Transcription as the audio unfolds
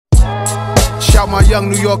out my young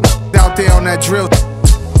New York out there on that drill.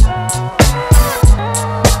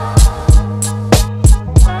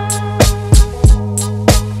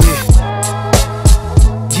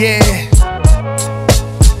 Yeah.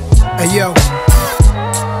 Hey yo,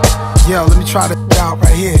 let me try this out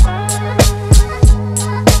right here.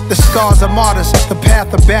 The scars of martyrs, the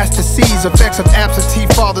path of bastard seeds, effects of absentee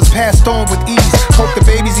fathers passed on with ease. Hope the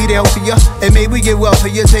babies eat healthier, and may we get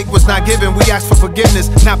wealthier. Take what's not given, we ask for forgiveness,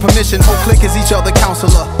 not permission. Whole clique is each other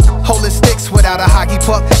counselor. Holding sticks without a hockey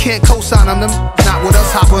puck, can't co-sign on them. Not with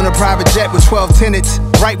us, hop on a private jet with 12 tenants.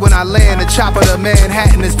 Right when I land, the chopper to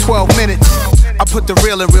Manhattan is 12 minutes. I put the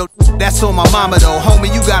real in real, that's on my mama though. Homie,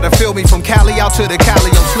 you gotta feel me from Cali out to the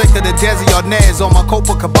Calio. Slicker the Desi Arnaz on my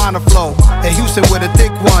Copacabana flow. In Houston with a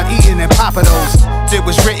thick one, eating and popping those. It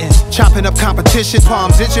was written, chopping up competition.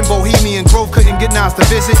 Palms itching, Bohemian Grove couldn't get Nas to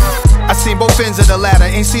visit. I seen both ends of the ladder,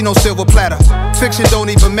 ain't seen no silver platter. Fiction don't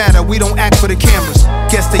even matter, we don't act for the cameras.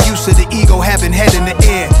 Guess they used to the ego having head in the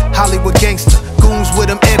air. Hollywood gangster, goons with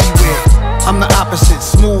them everywhere. I'm the opposite,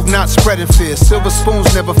 smooth, not spreading fear. Silver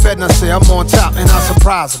spoons never fed, and I say I'm on top and I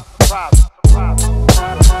surprise them.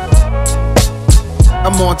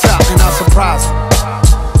 I'm on top and I surprise them.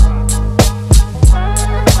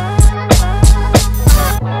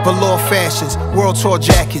 Velour fashions, world tour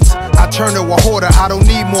jackets. I turn to a hoarder, I don't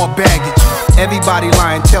need more baggage. Everybody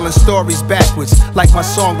lying, telling stories backwards. Like my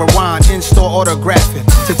song Rewind, in-store autographing.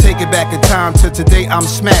 To take it back in time to today, I'm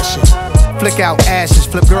smashing. Flick out ashes,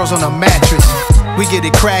 flip girls on a mattress. We get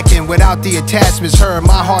it cracking without the attachments. Her,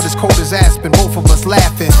 my heart is cold as aspen, both of us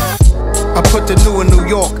laughing. I put the new in New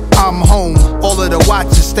York, I'm home. All of the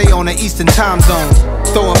watches stay on the Eastern time zone.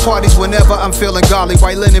 Throwing parties whenever I'm feeling golly.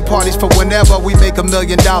 White linen parties for whenever we make $1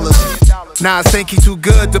 million. Nas think he too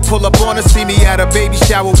good to pull up on us. See me at a baby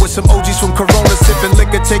shower with some OGs from Corona, sipping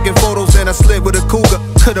liquor, taking photos, and I slid with a cougar.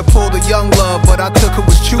 Could've pulled a young love, but I took who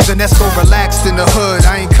was choosing. That's so relaxed in the hood,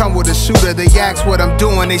 I ain't come with a shooter. They asked what I'm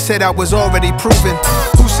doing, they said I was already proven.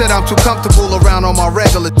 Who said I'm too comfortable around on my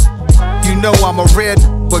regular? You know I'm a red,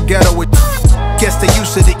 but ghetto with. Guess they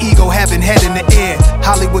used to the ego having head in the air.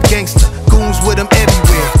 Hollywood gangster, goons with them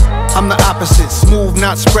everywhere. I'm the opposite, smooth,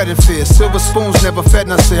 not spreading fear. Silver spoons never fed,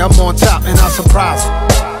 and I say I'm on top and I surprise them.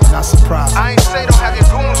 Not surprising. I ain't say don't have your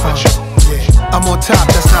goons with you. Yeah, I'm on top,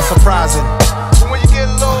 that's not surprising. But when you get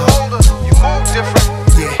a little older, you move different.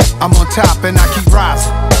 Yeah, I'm on top and I keep rising.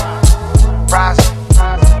 Rising.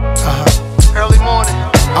 Early morning,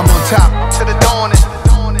 I'm on top. to the dawning.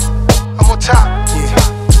 I'm on top.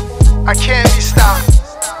 Yeah, I can't be stopped.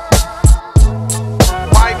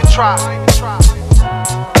 Why even try?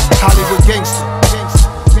 Hollywood gangster.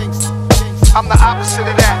 I'm the opposite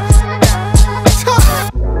of